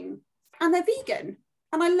thing, and they're vegan,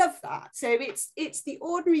 and I love that. So it's the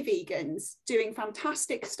ordinary vegans doing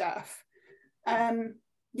fantastic stuff.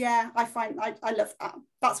 Yeah, I love that.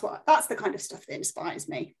 That's the kind of stuff that inspires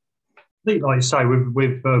me. I think, like you say,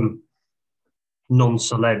 with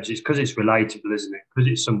non-celebs, it's because it's relatable, isn't it? Because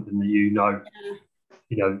it's something that you know,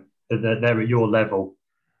 they're at your level.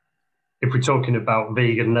 If we're talking about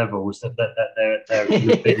vegan levels, that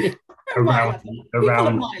they're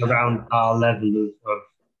around our level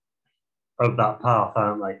of that path,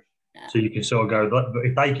 aren't they? Yeah. So you can sort of go, but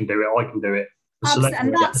if they can do it, I can do it.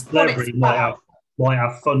 The celebrity might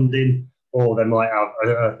have funding, or they might have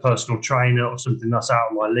a personal trainer or something that's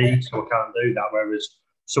out of my league, so I can't do that. Whereas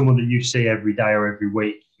someone that you see every day or every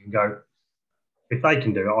week, you can go, if they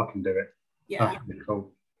can do it, I can do it. Yeah. That's really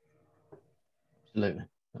cool.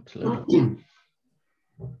 Absolutely.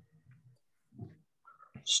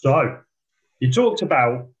 So, you talked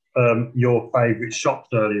about your favourite shops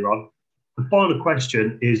earlier on. The final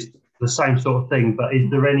question is the same sort of thing, but is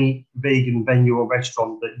there any vegan venue or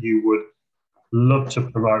restaurant that you would love to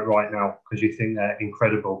promote right now because you think they're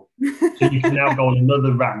incredible? So you can now go on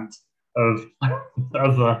another rant of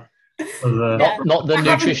other. Not the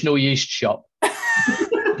nutritional yeast shop.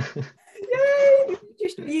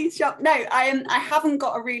 Youth shop. No, I haven't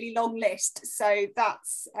got a really long list, so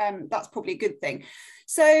that's probably a good thing.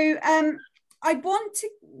 So I just want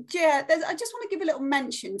to give a little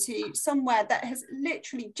mention to somewhere that has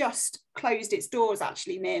literally just closed its doors,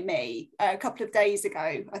 actually near me, a couple of days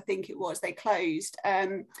ago. I think it was, they closed.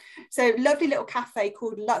 So lovely little cafe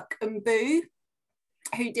called Luck and Boo,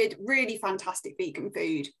 who did really fantastic vegan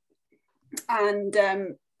food,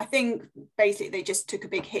 and I think basically they just took a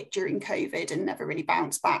big hit during COVID and never really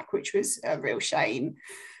bounced back, which was a real shame.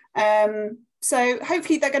 So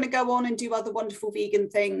hopefully they're going to go on and do other wonderful vegan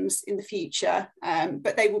things in the future,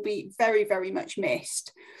 but they will be very, very much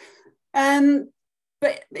missed.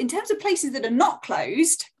 But in terms of places that are not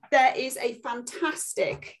closed, there is a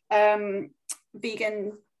fantastic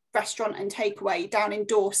vegan restaurant and takeaway down in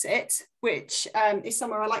Dorset, which is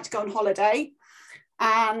somewhere I like to go on holiday.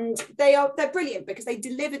 And they're brilliant because they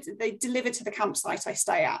deliver to the campsite I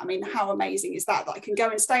stay at. I mean, how amazing is that I can go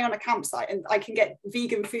and stay on a campsite and I can get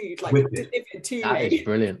vegan food delivered to me. That is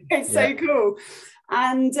brilliant. It's so cool.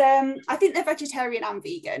 And I think they're vegetarian and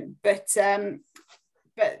vegan,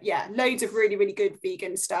 but yeah, loads of really, really good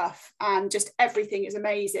vegan stuff, and just everything is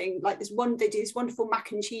amazing. Like they do this wonderful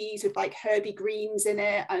mac and cheese with like herby greens in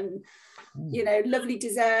it, and lovely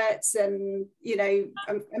desserts, and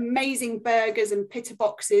amazing burgers and pita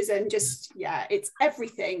boxes, and just it's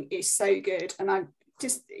everything is so good, and I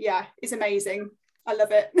just it's amazing. I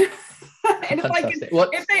love it. And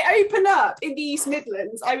if they open up in the East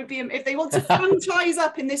Midlands, I would be, if they want to franchise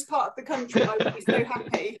up in this part of the country, I would be so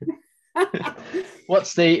happy.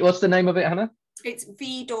 What's the name of it, Hannah? It's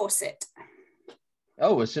V Dorset.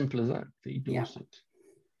 Oh, as simple as that. V Dorset. Yeah.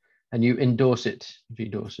 And you endorse it, V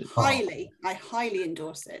Dorset? I highly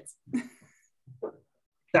endorse it.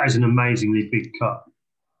 That is an amazingly big cup.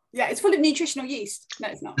 Yeah, it's full of nutritional yeast. No,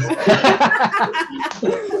 it's not.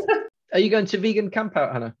 Are you going to vegan camp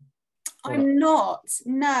out, Hannah? I'm not,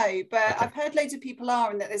 no, but okay. I've heard loads of people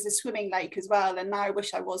are, and that there's a swimming lake as well, and now I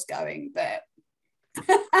wish I was going, but...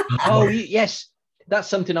 Oh, yes. That's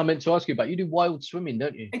something I meant to ask you about. You do wild swimming,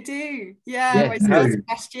 don't you? I do. Yeah. I started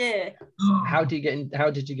last year. How did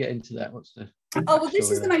you get into that? What's the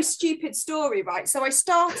this is the most stupid story, right? So I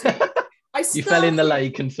started. You fell in the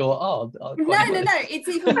lake and thought, no. It's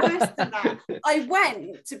even worse than that. I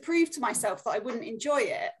went to prove to myself that I wouldn't enjoy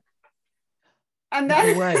it, and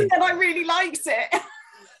then, then I really liked it.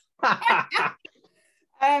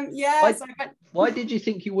 Why did you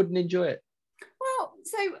think you wouldn't enjoy it? Well,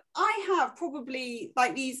 so I have probably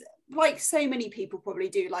like so many people probably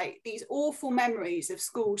do, like these awful memories of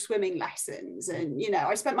school swimming lessons. And,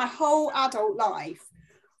 I spent my whole adult life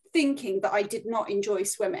thinking that I did not enjoy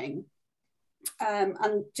swimming. And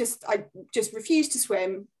I just refused to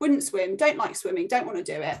swim, wouldn't swim, don't like swimming, don't want to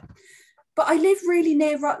do it. But I live really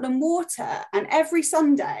near Rutland Water, and every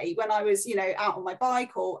Sunday when I was, out on my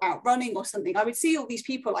bike or out running or something, I would see all these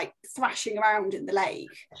people like thrashing around in the lake.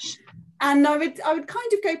 And I would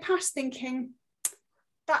kind of go past thinking,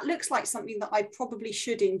 that looks like something that I probably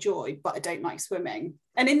should enjoy, but I don't like swimming.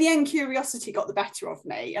 And in the end, curiosity got the better of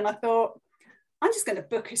me. And I thought, I'm just going to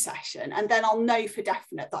book a session and then I'll know for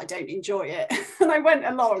definite that I don't enjoy it. And I went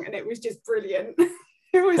along and it was just brilliant.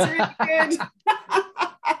 It was really good.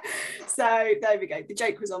 So there we go. The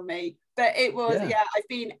joke was on me. But it was, I've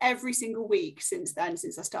been every single week since then,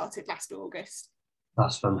 since I started last August.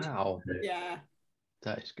 That's fantastic. Wow. Yeah.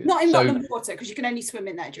 That is good. Not in Rutland water, because you can only swim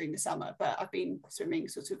in there during the summer, but I've been swimming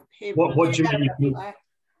sort of here. What do you mean?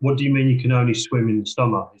 What do you mean you can only swim in the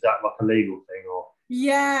summer? Is that like a legal thing, or?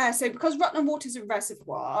 Yeah, so because Rutland Water is a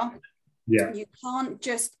reservoir, you can't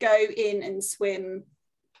just go in and swim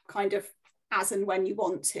kind of as and when you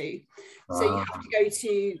want to. So you have to go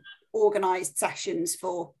to organised sessions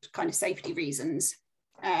for kind of safety reasons,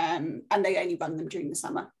 and they only run them during the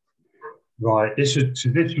summer. Right. This was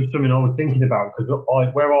something I was thinking about, because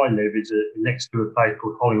where I live is next to a place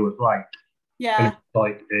called Hollywood Lake. Yeah.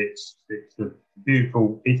 And it's a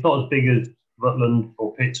beautiful. It's not as big as Rutland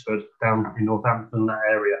or Pittsford down in Northampton, that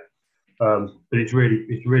area, but it's a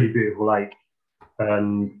really beautiful lake,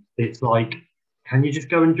 and it's like, can you just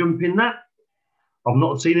go and jump in that? I've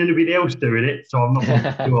not seen anybody else doing it, so I'm not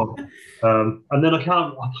sure. And then I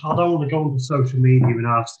don't want to go onto social media and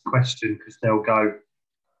ask the question, because they'll go,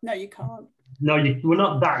 no, you can't. No, we're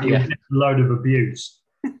not that. You'll get a load of abuse.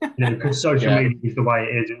 Because social media is the way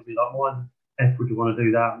it is. It'll be like, why the F would you want to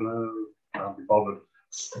do that? No, can't be bothered.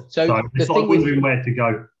 So it's like wondering where to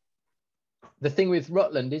go. The thing with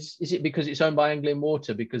Rutland is it because it's owned by Anglian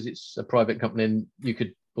Water, because it's a private company, and you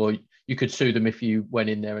could sue them if you went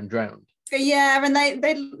in there and drowned? Yeah, and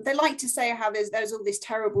they like to say how there's all this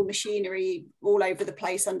terrible machinery all over the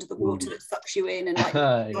place under the water that sucks you in and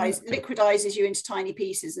liquidizes you into tiny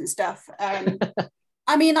pieces and stuff.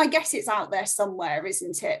 I mean, I guess it's out there somewhere,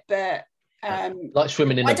 isn't it? But like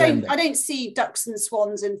swimming in I don't see ducks and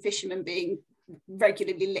swans and fishermen being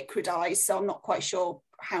regularly liquidized, so I'm not quite sure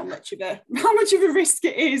how much of a risk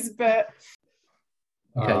it is. But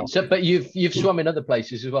okay, so but you've swum in other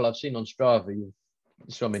places as well. I've seen on Strava you've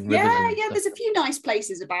swum in rivers. Yeah, there's a few nice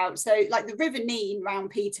places about. So like the River Nene around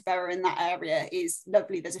Peterborough in that area is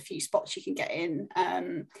lovely. There's a few spots you can get in,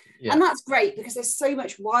 and that's great because there's so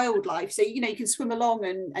much wildlife. So you can swim along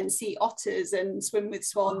and see otters and swim with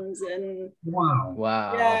swans and wow.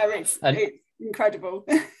 Yeah, it's incredible.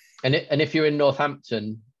 And if you're in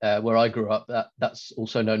Northampton, where I grew up, that's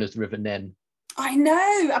also known as the River Nen. I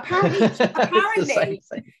know. Apparently,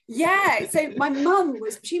 yeah. So my mum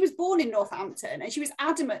was born in Northampton, and she was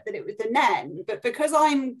adamant that it was the Nen, but because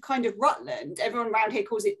I'm kind of Rutland, everyone around here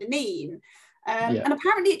calls it the Nene, and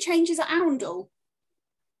apparently it changes at Oundle.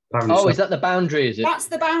 Oh, is that the boundary? Is it? That's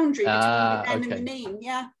the boundary between the Nen and the Nene.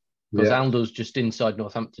 Yeah. Because Oundle's just inside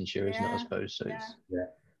Northamptonshire, isn't it? I suppose. So it's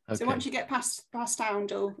Okay. So once you get past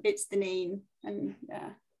Oundle, it's the Nene, and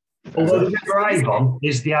Although the River Avon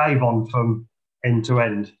is the Avon from end to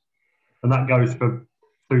end, and that goes through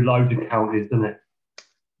loads of counties, doesn't it?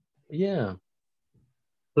 Yeah.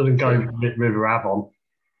 Doesn't go River Avon.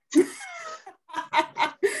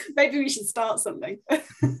 Maybe we should start something.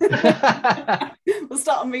 We'll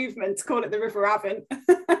start a movement to call it the River Avon.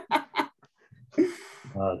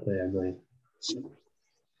 Oh dear me. So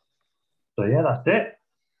yeah, that's it.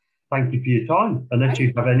 Thank you for your time. Unless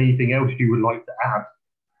you have anything else you would like to add.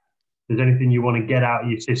 Is there anything you want to get out of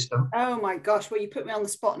your system? Oh my gosh, well, you put me on the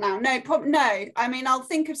spot now. No. I mean, I'll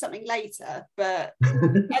think of something later, but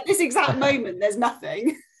at this exact moment, there's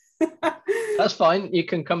nothing. That's fine. You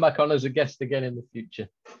can come back on as a guest again in the future.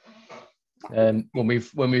 When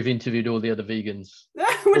we've interviewed all the other vegans,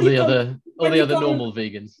 all the other normal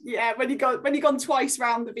vegans. Yeah, when you've gone twice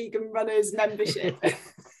round the vegan runners membership.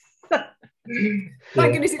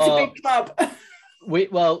 Thank goodness it's a big club.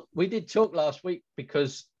 We did talk last week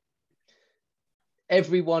because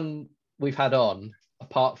everyone we've had on,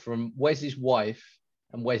 apart from Wes's wife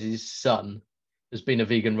and Wes's son, has been a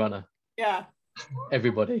vegan runner. Yeah.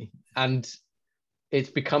 Everybody. And it's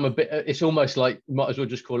become it's almost like you might as well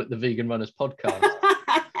just call it the Vegan Runners Podcast.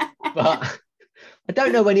 But I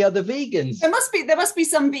don't know any other vegans. There must be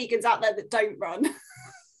some vegans out there that don't run.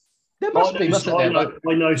 There must be, mustn't there?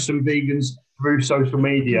 I know some vegans through social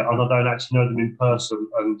media, and I don't actually know them in person,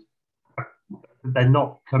 and they're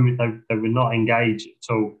not coming. They were not engaged at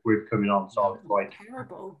all with coming on. So I was like,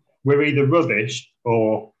 terrible. We're either rubbish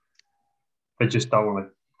or they just don't want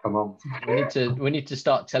to come on. We need to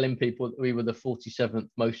start telling people that we were the 47th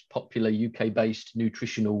most popular UK-based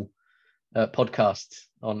nutritional podcast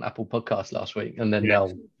on Apple Podcasts last week, and then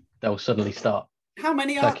they'll suddenly start. How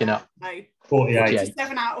many are there? Up. No. 48.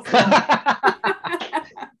 7 out of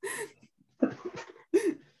 1.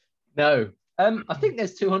 No, I think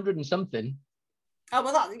there's 200 and something. Oh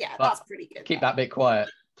well, that's pretty good. Keep that bit quiet.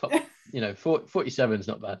 47 is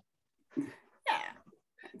not bad. Yeah.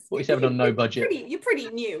 47 on no budget. You're pretty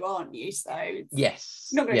new, aren't you? So yes.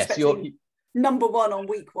 You're not going to expect number one on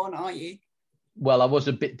week one, are you? well, I was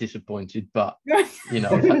a bit disappointed, but you know,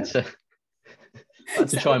 I've had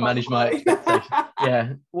to try and manage my expectations.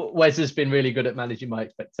 Yeah, Wes has been really good at managing my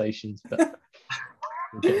expectations, but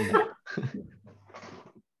we're getting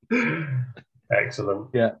there. Excellent.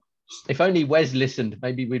 Yeah. If only Wes listened,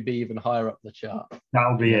 maybe we'd be even higher up the chart.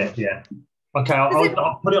 That'll be it. Yeah. Okay,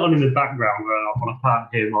 I'll put it on in the background when I can't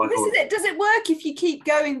hear my This voice. is it. Does it work if you keep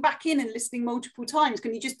going back in and listening multiple times?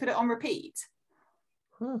 Can you just put it on repeat?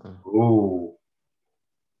 Oh,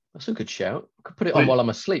 that's a good shout. I could put it on while I'm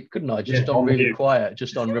asleep, couldn't I? Just on really quiet,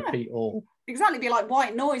 just on repeat all. Exactly, be like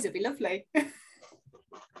white noise. It'd be lovely.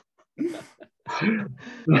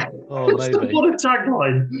 Oh, maybe. What a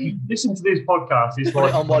tagline! Listen to this podcast. It's Put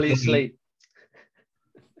it on while you sleep.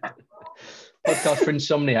 Podcast for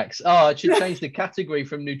insomniacs. Oh, I should change the category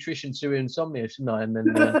from nutrition to insomnia, shouldn't I? And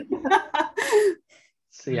then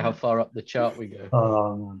see how far up the chart we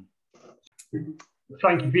go.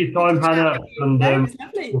 Thank you for your time, Hannah. And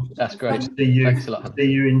that's great. Thanks a lot. See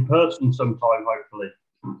you in person sometime, hopefully.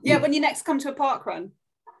 Yeah, when you next come to a park run.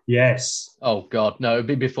 Yes. Oh God, no, it'll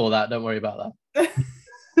be before that. Don't worry about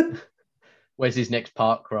that. Where's his next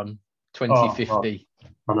park run? 2050.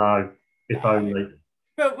 I know. If only.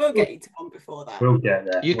 We'll get you to one before that. We'll get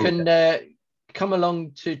there. You can come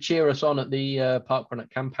along to cheer us on at the park run at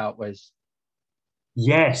Camp Out, Wes.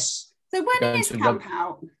 Yes. So when is Camp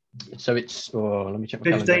Out? So it's, let me check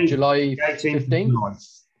my calendar. July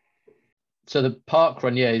 15th. So the park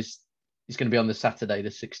run, is going to be on the Saturday, the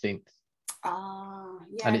 16th.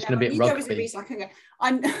 Yeah, and it's going to be at rugby. There was a reason I couldn't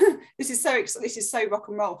go. This is so rock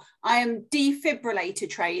and roll. I am defibrillator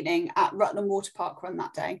training at Rutland Water Park Run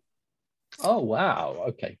that day. Oh wow!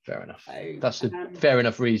 Okay, fair enough. So, that's a fair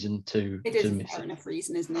enough reason to. It is miss a fair enough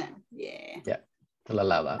reason, isn't it? Yeah. Yeah, I'll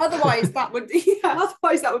allow that. Otherwise, that would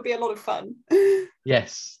be a lot of fun.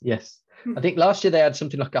 Yes. I think last year they had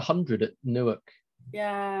something like 100 at Newark.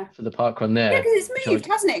 Yeah. For the park run there. Yeah, because it's moved,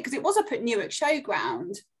 hasn't it? Because it was up at Newark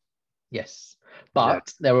Showground. Yes,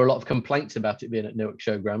 but there were a lot of complaints about it being at Newark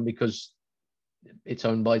Showground because it's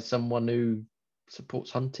owned by someone who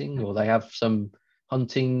supports hunting, or they have some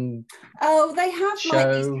hunting. Oh, they have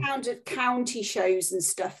like these kind of county shows and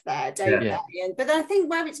stuff there, don't they? But I think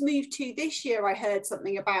where it's moved to this year, I heard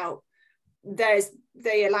something about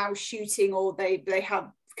they allow shooting, or they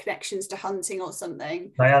have connections to hunting or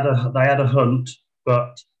something. They had a hunt,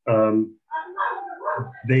 but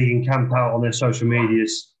Vegan Camp Out on their social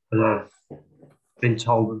medias have been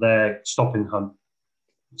told that they're stopping the hunt.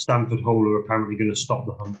 Stamford Hall are apparently going to stop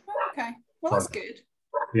the hunt. Okay, well that's good.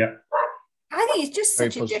 Yeah. I think it's just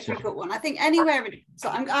such a difficult one. I think anywhere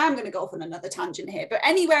I'm going to go off on another tangent here, but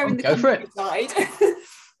anywhere in the countryside,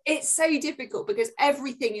 it's so difficult because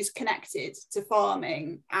everything is connected to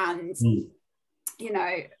farming and, you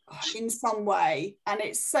know, in some way. And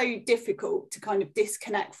it's so difficult to kind of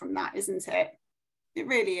disconnect from that, isn't it? It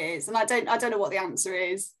really is. And I don't know what the answer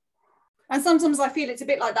is. And sometimes I feel it's a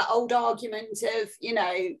bit like that old argument of, you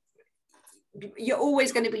know, you're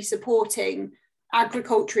always going to be supporting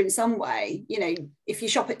agriculture in some way. You know, if you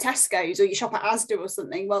shop at Tesco's or you shop at Asda or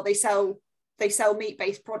something, well, they sell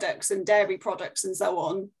meat-based products and dairy products and so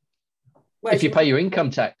on. If you pay your income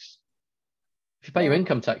tax,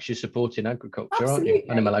 you're supporting agriculture, aren't you?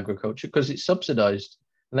 Animal agriculture, because it's subsidised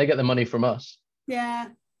and they get the money from us. Yeah.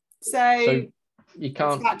 So you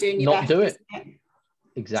can't not do it.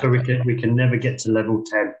 Exactly. So we can never get to level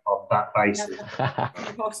 10 on that basis.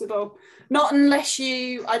 Impossible. Not unless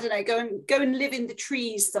you, I don't know, go and live in the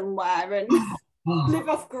trees somewhere and live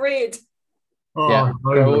off grid. Yeah,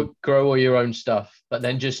 grow all your own stuff, but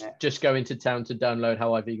then just go into town to download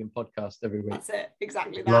How I Vegan podcast every week. That's it,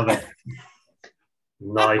 exactly that. Love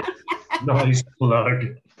it. Nice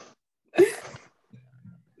plug.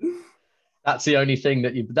 That's the only thing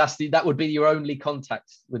that would be your only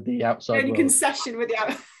contact with the outside world. Only concession with the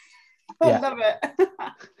outside. I love it.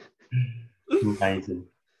 Amazing.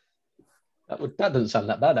 That doesn't sound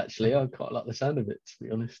that bad actually. I quite like the sound of it, to be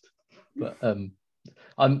honest. But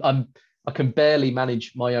I can barely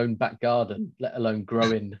manage my own back garden, let alone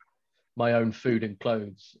growing my own food and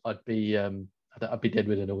clothes. I'd be dead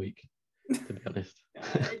within a week, to be honest.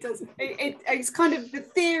 It does. It's kind of, the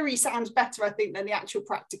theory sounds better, I think, than the actual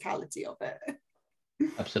practicality of it.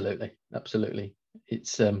 Absolutely.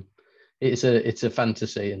 It's a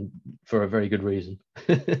fantasy, and for a very good reason.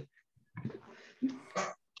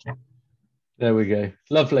 There we go.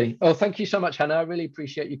 Lovely. Oh, thank you so much, Hannah. I really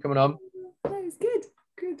appreciate you coming on. That was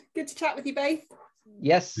good to chat with you both.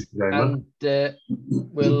 Yes, and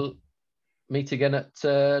we'll meet again at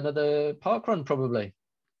another park run probably.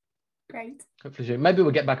 Great. Hopefully soon. Maybe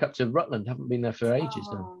we'll get back up to Rutland. Haven't been there for ages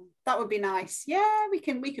now. That would be nice. Yeah, we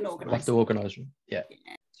can organise. We'll have to organise one. Yeah.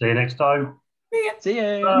 See you next time. See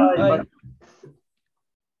you. Bye. Bye.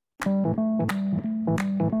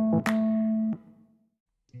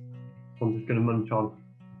 I'm just going to munch on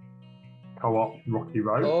Co-op Rocky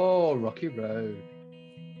Road. Oh, Rocky Road.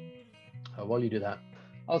 Oh, while you do that,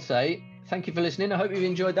 I'll say thank you for listening. I hope you've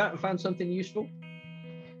enjoyed that and found something useful.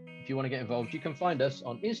 If you want to get involved, you can find us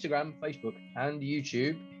on Instagram, Facebook, and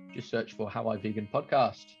YouTube. Just search for How I Vegan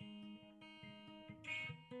Podcast.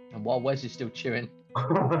 And while Wes is still chewing,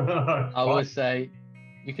 I will say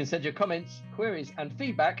you can send your comments, queries, and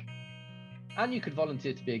feedback, and you could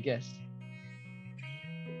volunteer to be a guest.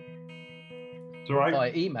 It's all right.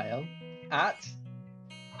 By email at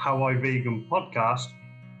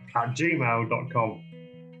howiveganpodcast@gmail.com.